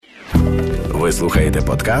Ви слухаєте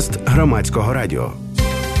подкаст Громадського радіо.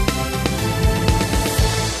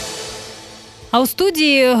 А у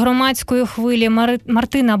студії громадської хвилі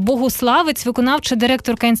Мартина Богуславець, виконавча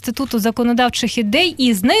директорка Інституту законодавчих ідей.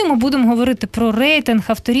 І з нею ми будемо говорити про рейтинг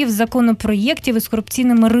авторів законопроєктів із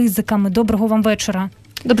корупційними ризиками. Доброго вам вечора.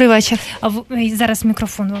 Добрий вечір. Зараз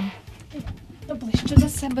мікрофон вам. Ближче до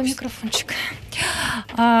себе мікрофончик.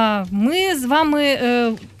 Ми з вами...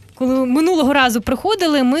 Коли минулого разу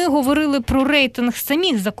приходили, ми говорили про рейтинг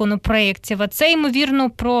самих законопроєктів, а це, ймовірно,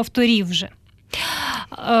 про авторів вже.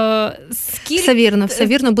 Все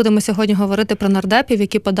вірно. Будемо сьогодні говорити про нардепів,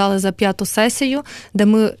 які подали за 5-ту сесію, де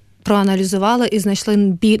ми проаналізували і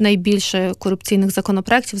знайшли найбільше корупційних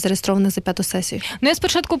законопроєктів, зареєстрованих за 5-ту сесію. Я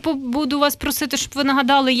спочатку буду вас просити, щоб ви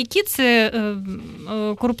нагадали, які це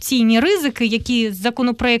корупційні ризики, які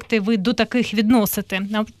законопроєкти ви до таких відносите,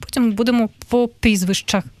 а потім будемо по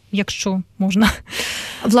прізвищах, якщо можна.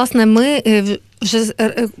 Власне, ми вже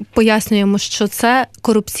пояснюємо, що це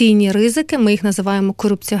корупційні ризики, ми їх називаємо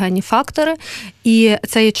корупціогенні фактори, і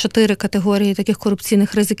це є 4 категорії таких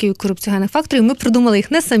корупційних ризиків і корупціогенних факторів. Ми придумали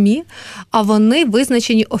їх не самі, а вони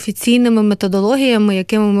визначені офіційними методологіями,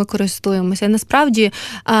 якими ми користуємося. І насправді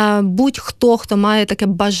будь-хто, хто має таке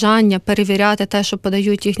бажання перевіряти те, що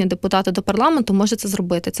подають їхні депутати до парламенту, може це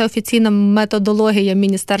зробити. Це офіційна методологія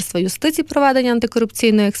Міністерства юстиції проведення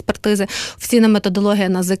антикорупційної експертизи, офіційна методологія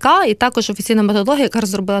НАЗК і також офіційна методологія, яка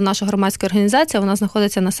розробила наша громадська організація, вона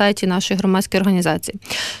знаходиться на сайті нашої громадської організації.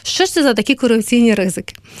 Що ж це за такі корупційні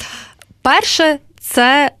ризики? Перше,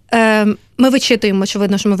 це ми вичитуємо,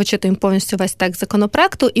 очевидно, що ми вичитуємо повністю весь текст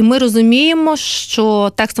законопроекту, і ми розуміємо,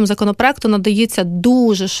 що текстом законопроекту надаються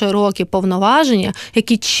дуже широкі повноваження,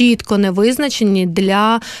 які чітко не визначені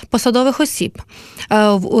для посадових осіб.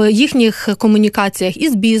 В їхніх комунікаціях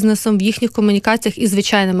із бізнесом, в їхніх комунікаціях із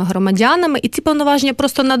звичайними громадянами, і ці повноваження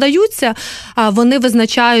просто надаються, вони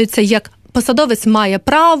визначаються як посадовець має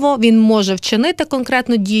право, він може вчинити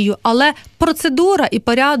конкретну дію, але процедура і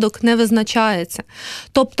порядок не визначається.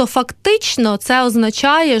 Тобто, фактично, це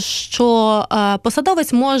означає, що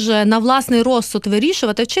посадовець може на власний розсуд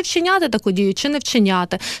вирішувати, чи вчиняти таку дію, чи не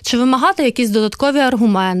вчиняти, чи вимагати якісь додаткові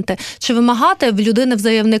аргументи, чи вимагати в людини, в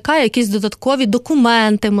заявника, якісь додаткові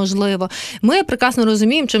документи, можливо. Ми прекрасно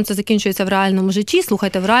розуміємо, чим це закінчується в реальному житті.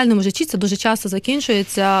 Слухайте, в реальному житті це дуже часто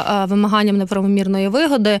закінчується вимаганням неправомірної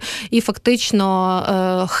вигоди і фактично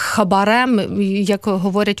хабарем, як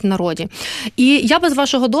говорять в народі. І я би, з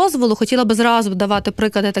вашого дозволу, хотіла би зразу давати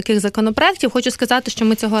приклади таких законопроєктів. Хочу сказати, що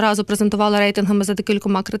ми цього разу презентували рейтингами за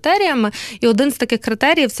декількома критеріями, і один з таких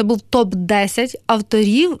критеріїв – це був топ-10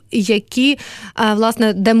 авторів, які,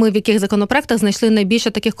 власне, де ми в яких законопроєктах знайшли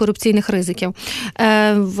найбільше таких корупційних ризиків.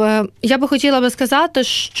 Я би хотіла би сказати,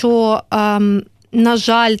 що, на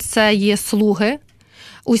жаль, це є слуги,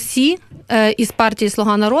 усі із партії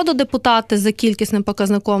 «Слуга народу» депутати за кількісним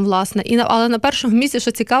показником, власне. Але на першому місці,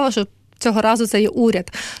 що цікаво, що цього разу це є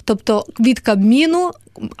уряд. Тобто від Кабміну,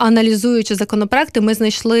 аналізуючи законопроекти, ми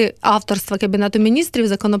знайшли авторства Кабінету міністрів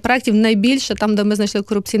законопроектів найбільше там, де ми знайшли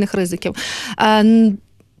корупційних ризиків.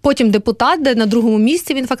 Потім депутат, де на другому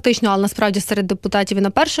місці він фактично, але насправді серед депутатів і на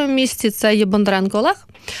першому місці, це є Бондаренко Олег,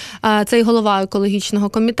 це є голова екологічного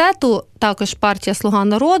комітету, також партія «Слуга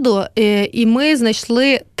народу», і ми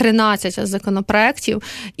знайшли 13 законопроєктів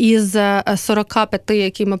із 45,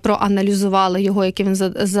 які ми проаналізували його, які він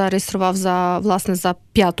зареєстрував за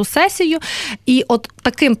 5-ту сесію. І от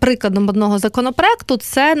таким прикладом одного законопроєкту,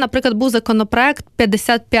 це, наприклад, був законопроєкт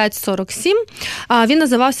 5547, він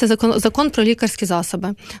називався «Закон про лікарські засоби».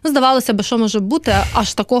 Здавалося б, що може бути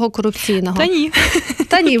аж такого корупційного.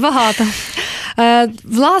 Та ні, багато.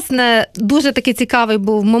 Власне, дуже такий цікавий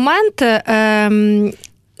був момент.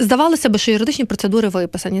 Здавалося б, що юридичні процедури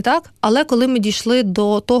виписані, так? Але коли ми дійшли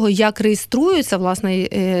до того, як реєструються, власне,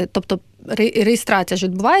 тобто реєстрація ж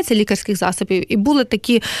відбувається лікарських засобів, і були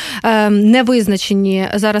такі невизначені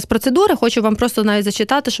зараз процедури, хочу вам просто навіть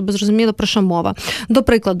зачитати, щоб зрозуміло, про що мова. До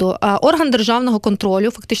прикладу, орган державного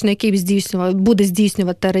контролю, фактично який буде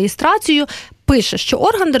здійснювати реєстрацію, пише, що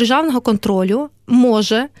орган державного контролю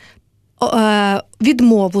може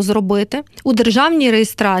відмову зробити у державній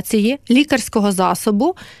реєстрації лікарського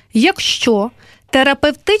засобу, якщо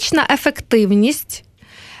терапевтична ефективність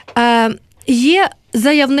є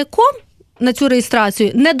заявником на цю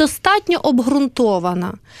реєстрацію недостатньо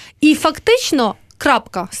обґрунтована. І фактично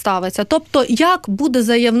крапка ставиться. Тобто, як буде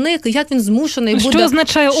заявник, як він змушений буде... Що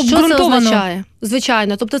означає обґрунтовано? Що це означає?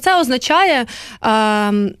 Звичайно. Тобто, це означає...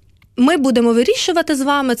 ми будемо вирішувати з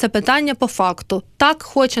вами це питання по факту. Так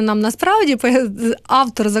хоче нам насправді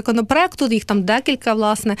автор законопроєкту, їх там декілька,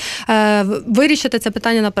 власне, вирішити це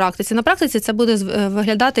питання на практиці. На практиці це буде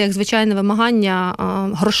виглядати як звичайне вимагання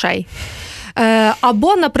грошей.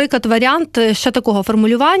 Або, наприклад, варіант ще такого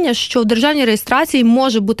формулювання, що в державній реєстрації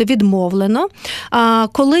може бути відмовлено,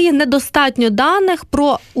 коли є недостатньо даних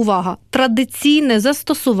про, увага, традиційне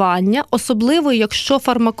застосування, особливо якщо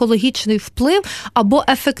фармакологічний вплив або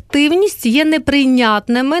ефективність є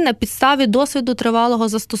неприйнятними на підставі досвіду тривалого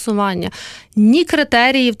застосування. Ні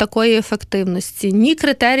критеріїв такої ефективності, ні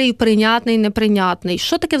критеріїв прийнятний, неприйнятний.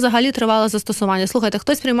 Що таке взагалі тривале застосування? Слухайте,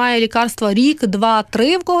 хтось приймає лікарство рік, 2,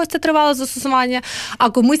 3, в когось це тривале застосування, а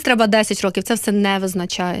комусь треба 10 років. Це все не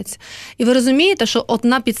визначається. І ви розумієте, що от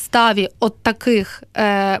на підставі от таких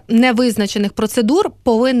невизначених процедур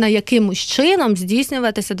повинна якимось чином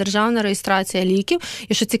здійснюватися державна реєстрація ліків.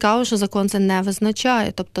 І що цікаво, що закон це не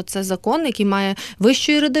визначає. Тобто це закон, який має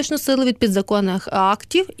вищу юридичну силу від підзаконних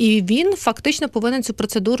актів, і він фактично повинен цю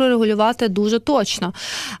процедуру регулювати дуже точно.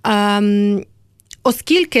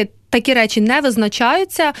 Оскільки такі речі не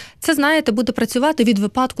визначаються, це, знаєте, буде працювати від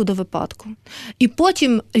випадку до випадку. І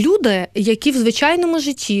потім люди, які в звичайному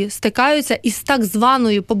житті стикаються із так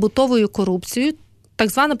званою побутовою корупцією, так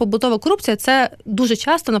звана побутова корупція – це дуже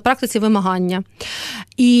часто на практиці вимагання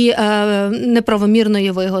і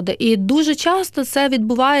неправомірної вигоди. І дуже часто це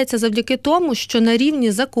відбувається завдяки тому, що на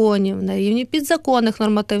рівні законів, на рівні підзаконних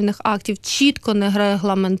нормативних актів чітко не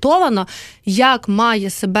регламентовано, як має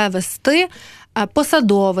себе вести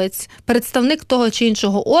посадовець, представник того чи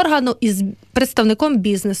іншого органу із представником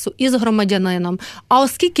бізнесу, із громадянином. А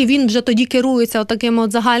оскільки він вже тоді керується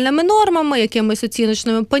такими загальними нормами, якимись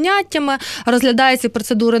оціночними поняттями, розглядає ці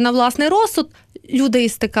процедури на власний розсуд, люди і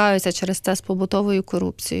стикаються через це з побутовою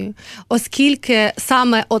корупцією. Оскільки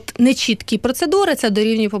саме от нечіткі процедури, це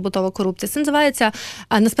дорівнює побутова корупція. Це називається,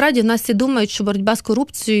 насправді в нас всі думають, що боротьба з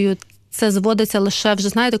корупцією це зводиться лише вже,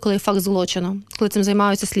 знаєте, коли є факт злочину, коли цим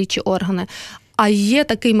займаються слідчі органи. А є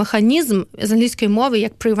такий механізм з англійської мови,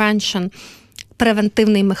 як prevention,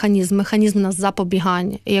 превентивний механізм на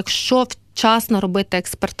запобігання. І якщо вчасно робити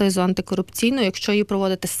експертизу антикорупційну, якщо її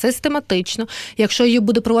проводити систематично, якщо її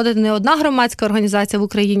буде проводити не одна громадська організація в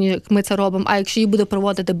Україні, як ми це робимо, а якщо її буде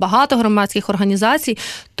проводити багато громадських організацій,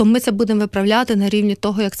 то ми це будемо виправляти на рівні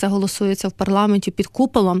того, як це голосується в парламенті під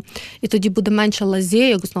куполом, і тоді буде менше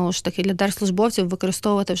лазєйок, знову ж таки, для держслужбовців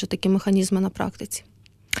використовувати вже такі механізми на практиці.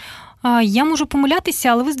 Я можу помилятися,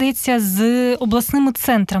 але ви, здається, з обласними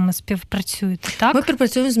центрами співпрацюєте, так? Ми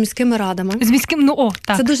співпрацюємо з міськими радами.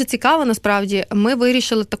 Так. Це дуже цікаво, насправді. Ми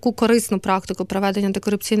вирішили таку корисну практику проведення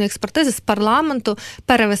антикорупційної експертизи з парламенту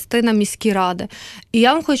перевести на міські ради. І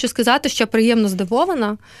я вам хочу сказати, що я приємно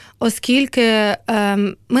здивована, оскільки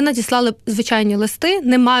ми надіслали звичайні листи,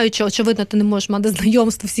 не маючи, очевидно, ти не можеш мати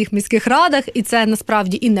знайомств у всіх міських радах, і це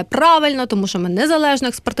насправді і неправильно, тому що ми незалежну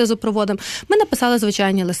експертизу проводимо. Ми написали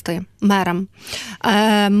звичайні листи мерам.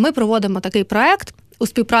 Ми проводимо такий проект у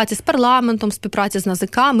співпраці з парламентом, у співпраці з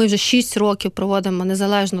НАЗК. Ми вже 6 років проводимо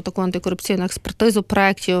незалежну таку антикорупційну експертизу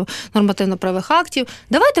проєктів нормативно-правових актів.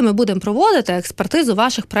 Давайте ми будемо проводити експертизу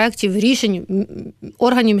ваших проєктів, рішень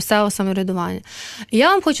органів місцевого самоврядування. І я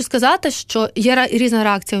вам хочу сказати, що є різна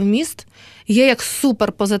реакція в міст. Є як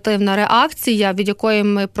суперпозитивна реакція, від якої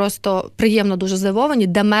ми просто приємно дуже здивовані,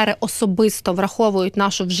 де мери особисто враховують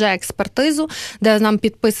нашу вже експертизу, де нам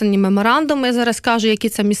підписані меморандуми, я зараз кажу, які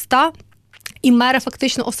це міста. І мери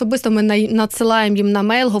фактично особисто ми надсилаємо їм на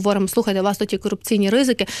мейл, говоримо, слухайте, у вас тут є корупційні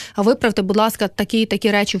ризики, а виправте, будь ласка,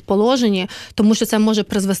 такі речі в положенні, тому що це може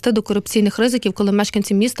призвести до корупційних ризиків, коли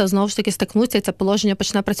мешканці міста знову ж таки стикнуться і це положення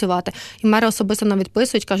почне працювати. І мери особисто нам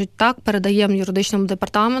відписують, кажуть, так, передаємо юридичному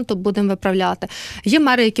департаменту, будемо виправляти. Є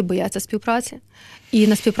мери, які бояться співпраці і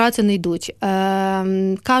на співпрацю не йдуть.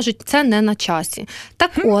 Кажуть, це не на часі.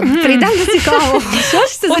 Так от, прийдемо до цікавого. Що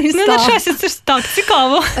ж це за міста? Не на часі, це ж так,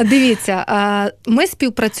 цікаво. Дивіться, ми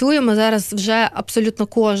співпрацюємо зараз вже абсолютно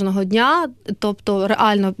кожного дня, тобто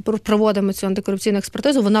реально проводимо цю антикорупційну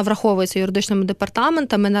експертизу, вона враховується юридичними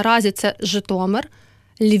департаментами. Наразі це Житомир,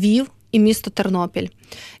 Львів і місто Тернопіль.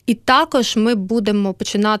 І також ми будемо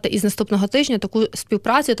починати із наступного тижня таку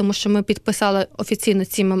співпрацю, тому що ми підписали офіційно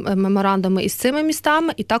ці меморандуми із цими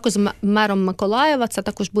містами, і також з мером Миколаєва, це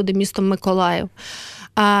також буде місто Миколаїв.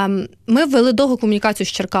 Ми ввели довгу комунікацію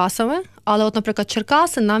з Черкасами, Але от, наприклад,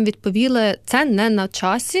 Черкаси нам відповіли, це не на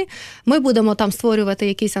часі. Ми будемо там створювати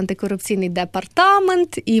якийсь антикорупційний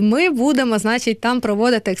департамент, і ми будемо, значить, там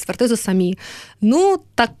проводити експертизу самі. Ну,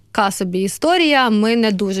 така собі історія. Ми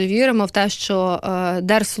не дуже віримо в те, що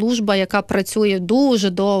держслужба, яка працює дуже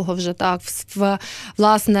довго вже так,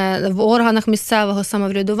 власне, в органах місцевого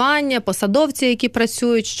самоврядування, посадовці, які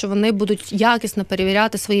працюють, що вони будуть якісно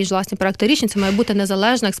перевіряти свої ж власні проекти рішень. Це має бути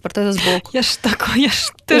незалежна експертиза з боку. Я ж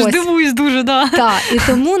теж дивуюсь дуже, да. Так, і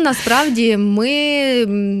тому насправді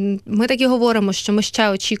ми так і говоримо, що ми ще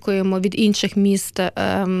очікуємо від інших міст,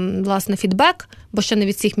 власне, фідбек, бо ще не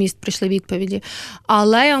від всіх міст прийшли відповіді.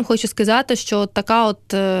 Але я вам хочу сказати, що така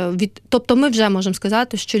тобто ми вже можемо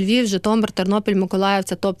сказати, що Львів, Житомир, Тернопіль, Миколаїв –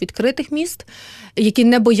 це топ відкритих міст, які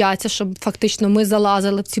не бояться, щоб фактично ми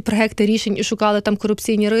залазили в ці проекти рішень і шукали там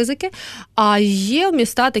корупційні ризики. А є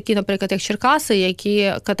міста такі, наприклад, як Черкаси,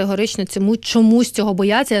 які категорично чомусь цього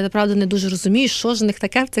бояться. Я, правда, не дуже розумію, що ж в них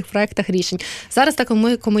таке в цих проектах рішень. Зараз так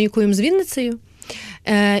ми комунікуємо з Вінницею.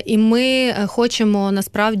 І ми хочемо,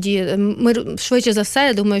 насправді, ми швидше за все,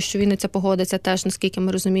 я думаю, що Вінниця погодиться теж, наскільки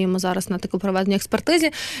ми розуміємо зараз, на таку проведення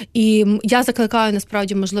експертизі. І я закликаю,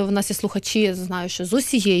 насправді, можливо, в нас є слухачі, я знаю, що з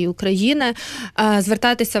усієї України,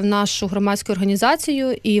 звертайтеся в нашу громадську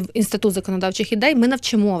організацію і в Інститут законодавчих ідей. Ми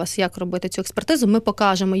навчимо вас, як робити цю експертизу, ми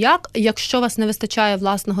покажемо, як. Якщо вас не вистачає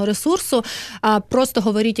власного ресурсу, просто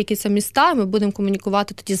говоріть, які це міста, ми будемо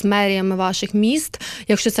комунікувати тоді з меріями ваших міст.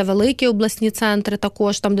 Якщо це великі обласні центри,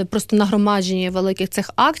 також там, де просто нагромадження великих цих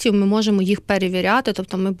актів, ми можемо їх перевіряти,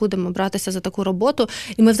 тобто ми будемо братися за таку роботу.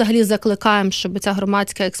 І ми взагалі закликаємо, щоб ця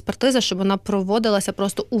громадська експертиза, щоб вона проводилася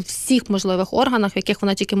просто у всіх можливих органах, в яких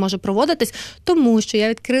вона тільки може проводитись, тому що, я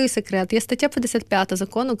відкрию секрет, є стаття 55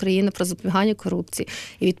 Закону України про запобігання корупції.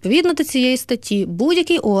 І відповідно до цієї статті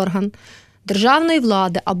будь-який орган державної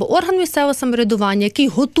влади або орган місцевого самоврядування, який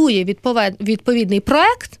готує відповідний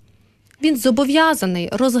проект, він зобов'язаний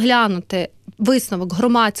розглянути висновок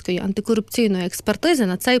громадської антикорупційної експертизи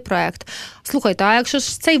на цей проект. Слухайте, а якщо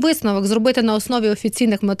ж цей висновок зробити на основі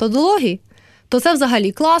офіційних методологій, то це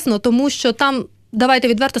взагалі класно, тому що там, давайте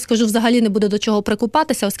відверто скажу, взагалі не буде до чого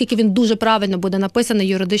прикупатися, оскільки він дуже правильно буде написаний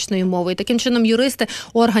юридичною мовою. І таким чином юристи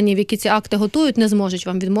органів, які ці акти готують, не зможуть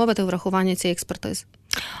вам відмовити в врахуванні цієї експертизи.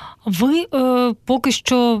 Ви поки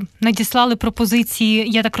що надіслали пропозиції,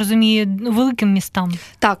 я так розумію, великим містам?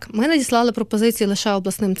 Так, ми надіслали пропозиції лише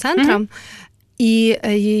обласним центрам,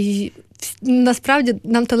 і насправді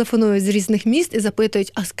нам телефонують з різних міст і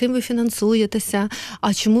запитують, а з ким ви фінансуєтеся,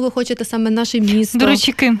 а чому ви хочете саме наше місто? До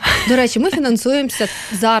речі, ким? До речі, ми фінансуємося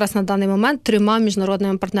зараз на даний момент 3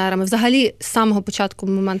 міжнародними партнерами. Взагалі, з самого початку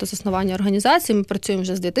моменту заснування організації, ми працюємо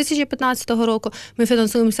вже з 2015 року, ми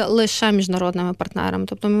фінансуємося лише міжнародними партнерами,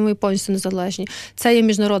 тобто ми повністю незалежні. Це є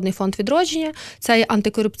Міжнародний фонд відродження, це є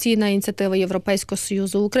антикорупційна ініціатива Європейського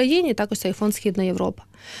Союзу в Україні, також це є фонд Східна Європа.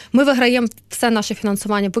 Ми виграємо все наше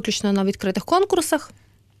фінансування виключно на відкритих конкурсах,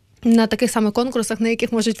 на таких самих конкурсах, на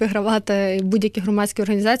яких можуть вигравати будь-які громадські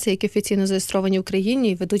організації, які офіційно зареєстровані в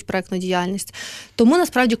Україні і ведуть проектну діяльність. Тому,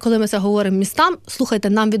 насправді, коли ми це говоримо містам, слухайте,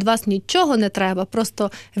 нам від вас нічого не треба,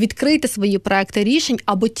 просто відкрийте свої проекти рішень,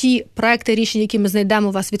 або ті проекти рішень, які ми знайдемо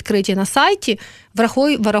у вас відкриті на сайті,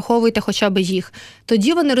 враховуйте хоча б їх.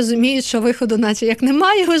 Тоді вони розуміють, що виходу наче як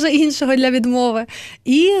немає вже іншого для відмови.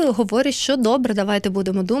 І говорять, що добре, давайте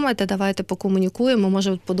будемо думати, давайте покомунікуємо,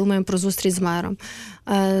 може подумаємо про зустріч з мером.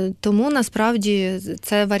 Тому, насправді,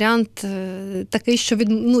 це варіант такий, що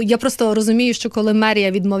я просто розумію, що коли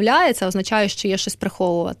мерія відмовляє, це означає, що є щось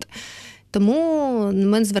приховувати. Тому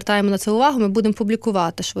ми звертаємо на це увагу, ми будемо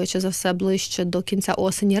публікувати швидше за все ближче до кінця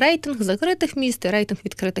осені рейтинг закритих міст і рейтинг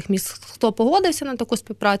відкритих міст. Хто погодився на таку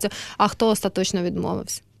співпрацю, а хто остаточно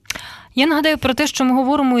відмовився. Я нагадаю про те, що ми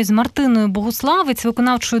говоримо із Мартиною Богуславець,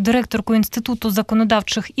 виконавчою директоркою Інституту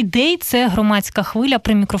законодавчих ідей. Це громадська хвиля,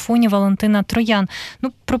 при мікрофоні Валентина Троян.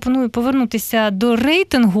 Пропоную повернутися до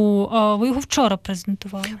рейтингу. Ви його вчора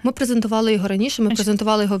презентували. Ми презентували його раніше, ми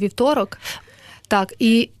презентували його вівторок. Так,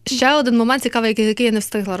 і ще один момент цікавий, який я не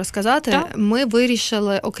встигла розказати. Так. Ми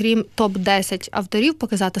вирішили, окрім топ-10 авторів,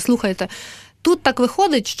 показати, слухайте, тут так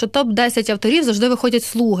виходить, що топ-10 авторів завжди виходять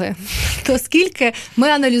слуги. Оскільки ми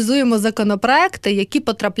аналізуємо законопроєкти, які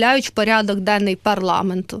потрапляють в порядок денний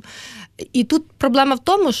парламенту. І тут проблема в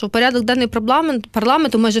тому, що в порядок денний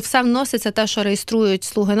парламенту майже все вноситься те, що реєструють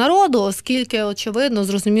 «Слуги народу», оскільки, очевидно,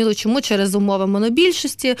 зрозуміло чому, через умови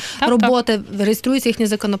монобільшості роботи реєструються їхні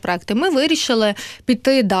законопроекти. Ми вирішили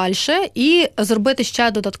піти далі і зробити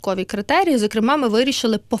ще додаткові критерії. Зокрема, ми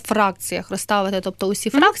вирішили по фракціях розставити, тобто усі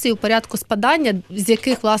фракції у порядку спадання, з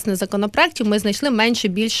яких, власне, законопроєктів ми знайшли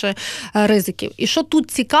менше-більше ризиків. І що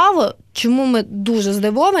тут цікаво, чому ми дуже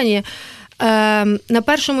здивовані, на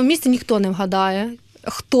першому місці ніхто не вгадає,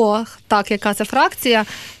 яка це фракція.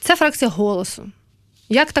 Це фракція «Голосу».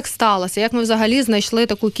 Як так сталося? Як ми взагалі знайшли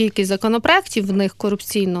таку кількість законопроєктів в них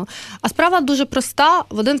корупційну? А справа дуже проста.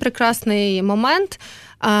 В один прекрасний момент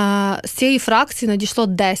з цієї фракції надійшло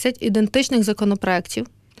 10 ідентичних законопроєктів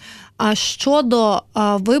щодо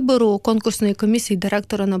вибору конкурсної комісії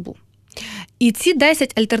директора НАБУ. І ці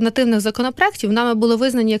 10 альтернативних законопроєктів нами були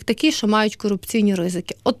визнані як такі, що мають корупційні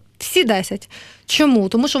ризики. От всі 10. Чому?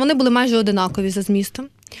 Тому що вони були майже одинакові за змістом.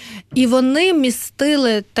 І вони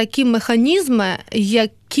містили такі механізми,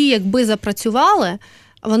 які, якби запрацювали,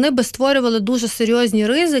 вони би створювали дуже серйозні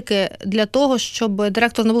ризики для того, щоб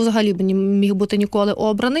директор НАБУ взагалі не міг бути ніколи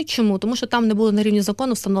обраний. Чому? Тому що там не було на рівні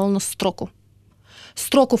закону встановлено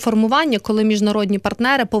строку формування, коли міжнародні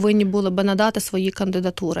партнери повинні були би надати свої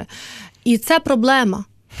кандидатури. І це проблема.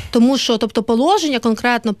 Тому що, тобто, положення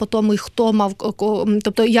конкретно по тому, хто мав,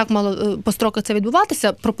 тобто, як мало по строках це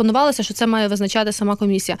відбуватися, пропонувалося, що це має визначати сама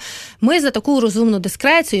комісія. Ми за таку розумну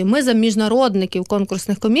дискрецію, ми за міжнародників в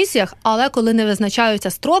конкурсних комісіях, але коли не визначаються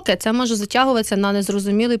строки, це може затягуватися на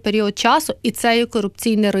незрозумілий період часу, і це є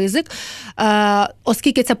корупційний ризик,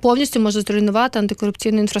 оскільки це повністю може зруйнувати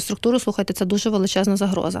антикорупційну інфраструктуру. Слухайте, це дуже величезна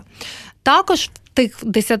загроза. Також в тих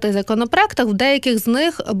 10 законопроєктах, в деяких з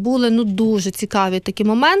них були дуже цікаві такі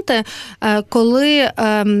моменти, коли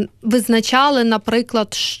визначали,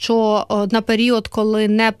 наприклад, що на період, коли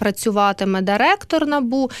не працюватиме директор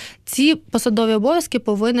НАБУ, ці посадові обов'язки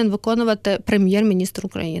повинен виконувати прем'єр-міністр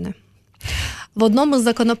України. В одному з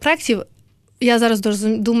законопроєктів, я зараз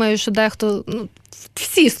думаю, що дехто,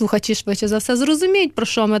 всі слухачі швидше за все зрозуміють, про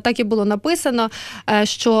що ми, так і було написано,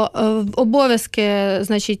 що обов'язки,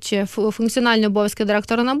 значить, функціональні обов'язки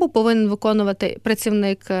директора НАБУ повинен виконувати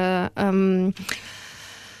працівник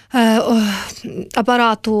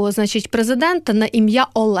апарату, значить, президента на ім'я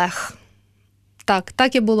Олег.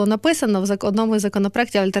 Так і було написано в одному із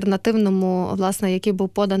законопроєктів альтернативному, власне, який був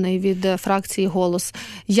поданий від фракції «Голос».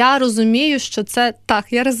 Я розумію, що це... Так,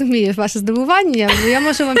 я розумію ваше здивування. Я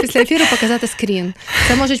можу вам після ефіру показати скрін.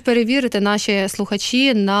 Це можуть перевірити наші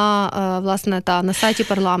слухачі на, власне, на сайті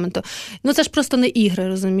парламенту. Це ж просто не ігри,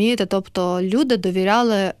 розумієте? Тобто люди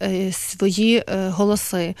довіряли свої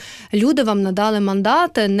голоси. Люди вам надали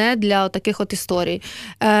мандати не для таких от історій.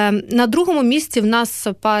 На другому місці в нас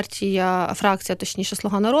фракція, точніше,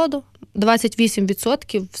 «Слуга народу».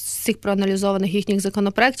 28% з всіх проаналізованих їхніх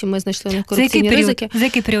законопроєктів ми знайшли на корупційні ризики. За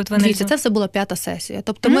який період ви аналізували? Це все була 5-та сесія.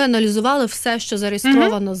 Тобто ми аналізували все, що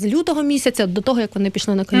зареєстровано з лютого місяця до того, як вони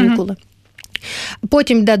пішли на канікули.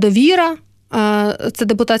 Потім йде «Довіра», це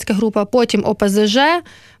депутатська група, потім ОПЗЖ,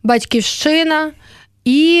 «Батьківщина»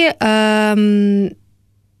 і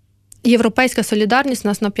 «Європейська солідарність» у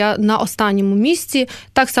нас на останньому місці,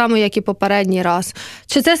 так само, як і попередній раз.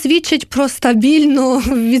 Чи це свідчить про стабільну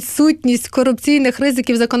відсутність корупційних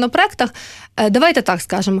ризиків в законопроєктах? Давайте так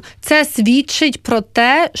скажемо. Це свідчить про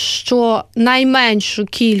те, що найменшу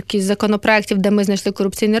кількість законопроєктів, де ми знайшли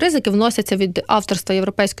корупційні ризики, вносяться від авторства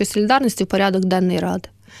 «Європейської солідарності» в порядок денний Ради.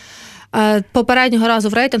 Попереднього разу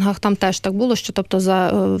в рейтингах там теж так було, що тобто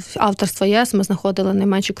за авторство ЄС ми знаходили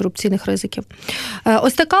найменше корупційних ризиків.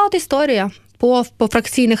 Ось така от історія по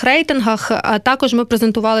фракційних рейтингах. Також ми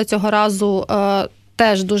презентували цього разу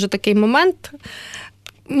теж дуже такий момент.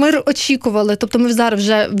 Ми очікували, тобто ми зараз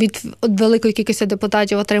вже від великої кількості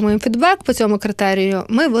депутатів отримуємо фідбек по цьому критерію.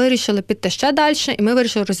 Ми вирішили піти ще далі, і ми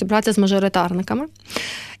вирішили розібратися з мажоритарниками.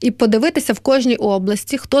 І подивитися в кожній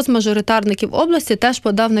області, хто з мажоритарників області теж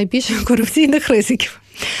подав найбільше корупційних ризиків.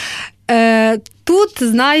 Тут,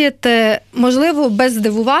 знаєте, можливо, без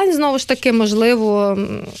здивувань, знову ж таки, можливо,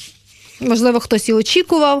 хтось і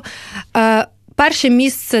очікував. Перше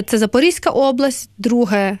місце – це Запорізька область,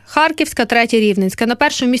 друге – Харківська, третє – Рівненська. На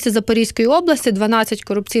першому місці Запорізької області 12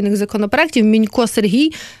 корупційних законопроєктів. Мінько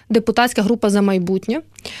Сергій, депутатська група «За майбутнє».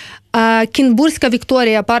 Кінбурська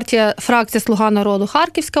Вікторія, фракція «Слуга народу»,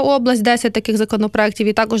 Харківська область, 10 таких законопроєктів,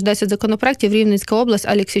 і також 10 законопроєктів, Рівненська область,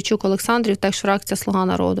 Алексійчук Олександрів, теж фракція «Слуга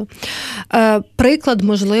народу». Приклад,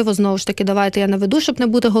 можливо, знову ж таки, давайте я наведу, щоб не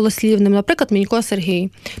бути голослівним. Наприклад, Мінько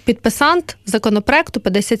Сергій, підписант законопроєкту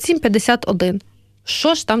 5751.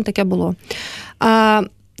 Що ж там таке було?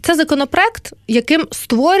 Це законопроект, яким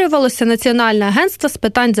створювалося Національне агентство з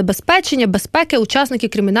питань забезпечення безпеки учасників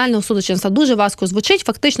кримінального судочинства. Дуже важко звучить,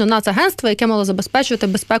 фактично нацагентство, яке мало забезпечувати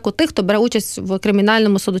безпеку тих, хто бере участь в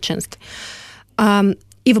кримінальному судочинстві.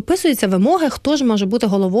 І виписуються вимоги, хто ж може бути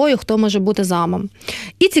головою, хто може бути замом.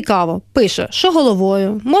 І цікаво, пише, що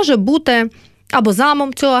головою може бути або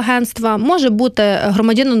замом цього агентства, може бути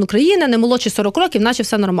громадянин України, не молодший 40 років, наче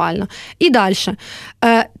все нормально. І далі.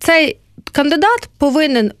 Цей кандидат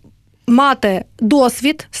повинен мати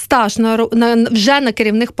досвід, стаж вже на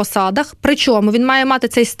керівних посадах, причому він має мати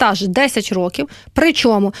цей стаж 10 років,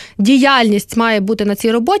 причому діяльність має бути на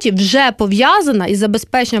цій роботі вже пов'язана із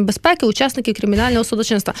забезпеченням безпеки учасників кримінального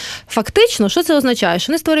судочинства. Фактично, що це означає?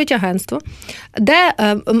 Що вони створюють агентство, де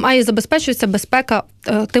має забезпечуватися безпека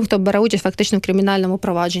тим, хто бере участь фактично в кримінальному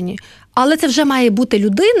провадженні. Але це вже має бути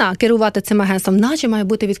людина, керувати цим агентством, наче має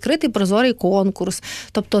бути відкритий прозорий конкурс,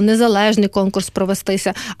 тобто незалежний конкурс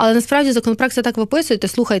провестися. Але насправді законопроект це так виписуєте.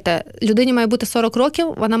 Слухайте, людині має бути 40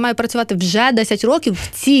 років, вона має працювати вже 10 років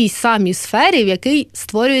в цій самій сфері, в якій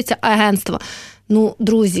створюється агентство. Ну,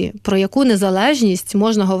 друзі, про яку незалежність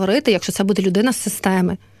можна говорити, якщо це буде людина з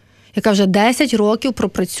системи, яка вже 10 років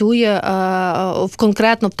пропрацює в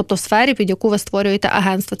конкретно, тобто в сфері, під яку ви створюєте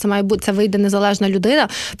агентство. Це має бути, це вийде незалежна людина,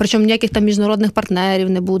 причому ніяких там міжнародних партнерів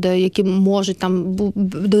не буде, які можуть там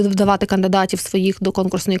давати кандидатів своїх до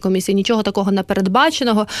конкурсної комісії. Нічого такого не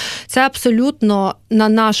передбаченого. Це абсолютно, на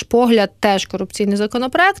наш погляд, теж корупційний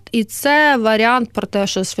законопроект, і це варіант про те,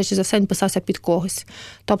 що швидше за все він писався під когось.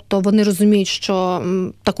 Тобто вони розуміють, що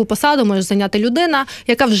таку посаду може зайняти людина,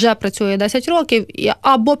 яка вже працює 10 років,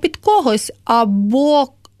 або під когось, або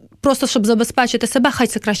просто, щоб забезпечити себе, хай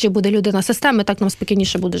це краще буде людина системи, так нам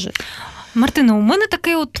спокійніше буде жити. Мартино, у мене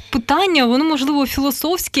таке от питання, воно, можливо,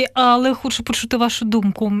 філософське, але хочу почути вашу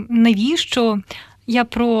думку. Навіщо? Я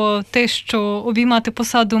про те, що обіймати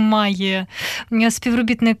посаду має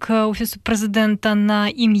співробітник Офісу президента на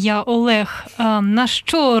ім'я Олег. На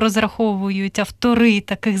що розраховують автори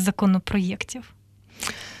таких законопроєктів?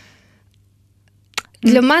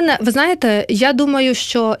 Для мене, ви знаєте, я думаю,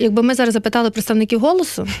 що якби ми зараз запитали представників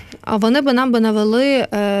 «Голосу», вони б нам навели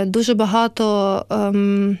дуже багато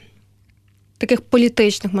таких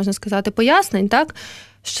політичних, можна сказати, пояснень, так?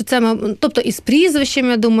 Що це, тобто із прізвищем,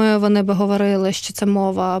 я думаю, вони би говорили, що це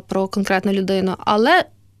мова про конкретну людину. Але,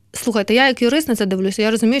 слухайте, я як юрист на це дивлюся,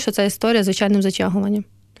 я розумію, що це історія звичайним затягуванням.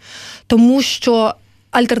 Тому що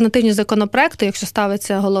альтернативні законопроекти, якщо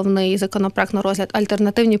ставиться головний законопроект на розгляд,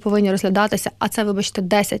 альтернативні повинні розглядатися, а це, вибачте,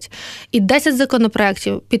 10. І 10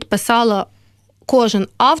 законопроектів підписало кожен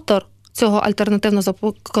автор цього альтернативного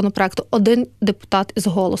законопроекту, один депутат із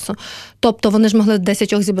 «Голосу». Тобто вони ж могли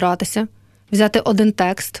 10 зібратися, взяти один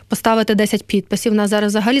текст, поставити 10 підписів. У нас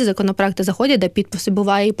зараз взагалі законопроекти заходять, де підписи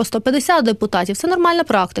буває і по 150 депутатів. Це нормальна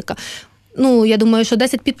практика. Ну, я думаю, що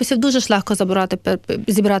 10 підписів дуже ж легко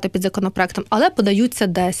зібрати під законопроектом, але подаються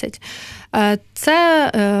 10.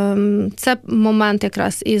 Це момент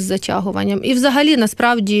якраз із затягуванням. І взагалі,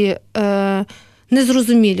 насправді,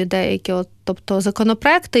 незрозумілі деякі, тобто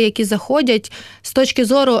законопроекти, які заходять з точки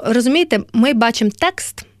зору, розумієте, ми бачимо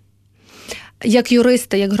текст, як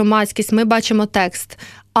юристи, як громадськість, ми бачимо текст,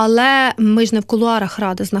 але ми ж не в кулуарах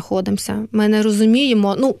Ради знаходимося. Ми не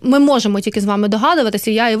розуміємо, ну, ми можемо тільки з вами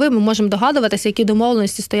догадуватися, я і ви, ми можемо догадуватися, які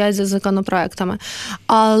домовленості стоять за законопроектами.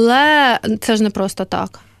 Але це ж не просто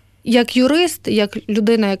так. Як юрист, як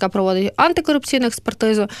людина, яка проводить антикорупційну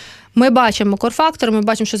експертизу, ми бачимо корфактор, ми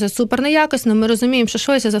бачимо, що це супер неякісно, ми розуміємо, що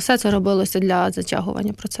швидше за все це робилося для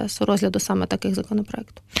затягування процесу, розгляду саме таких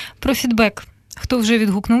законопроєктів. Про фідбек. Хто вже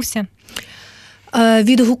відгукнувся?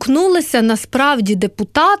 Відгукнулися, насправді,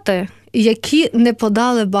 депутати, які не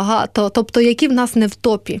подали багато, тобто які в нас не в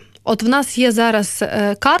топі. От в нас є зараз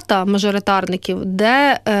карта мажоритарників,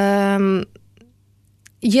 де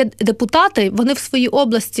є депутати, вони в своїй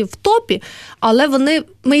області в топі, але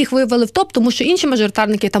ми їх вивели в топ, тому що інші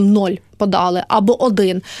мажоритарники там 0 подали, або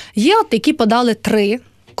 1. Є от, які подали 3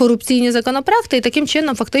 корупційні законопроєкти, і таким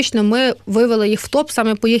чином фактично ми вивели їх в топ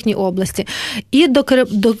саме по їхній області. І,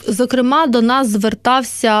 зокрема, до нас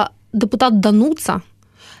звертався депутат Дануца,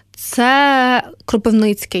 це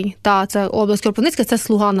Кропивницький, це область Кропивницька, це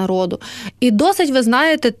 «Слуга народу». І досить, ви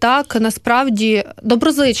знаєте, так, насправді,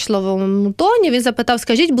 доброзичливому тоні він запитав,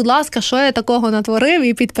 скажіть, будь ласка, що я такого натворив,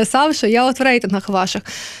 і підписав, що я от в рейтингах ваших.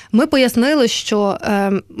 Ми пояснили, що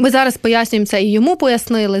ми зараз пояснюємо це, і йому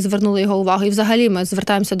пояснили, звернули його увагу, і взагалі ми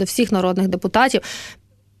звертаємося до всіх народних депутатів.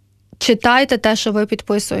 Читайте те, що ви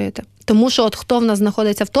підписуєте. Тому що от хто в нас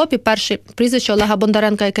знаходиться в топі, перше прізвище Олега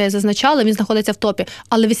Бондаренка, яке я зазначала, він знаходиться в топі.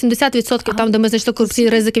 Але 80% там, де ми знайшли корупційні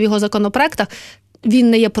ризики в його законопроєктах, він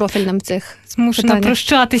не є профільним в цих Змушена питаннях.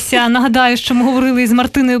 прощатися. Нагадаю, що ми говорили із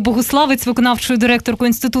Мартиною Богуславець, виконавчою директоркою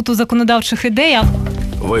Інституту законодавчих ідей.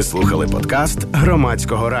 Ви слухали подкаст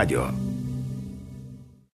Громадського радіо.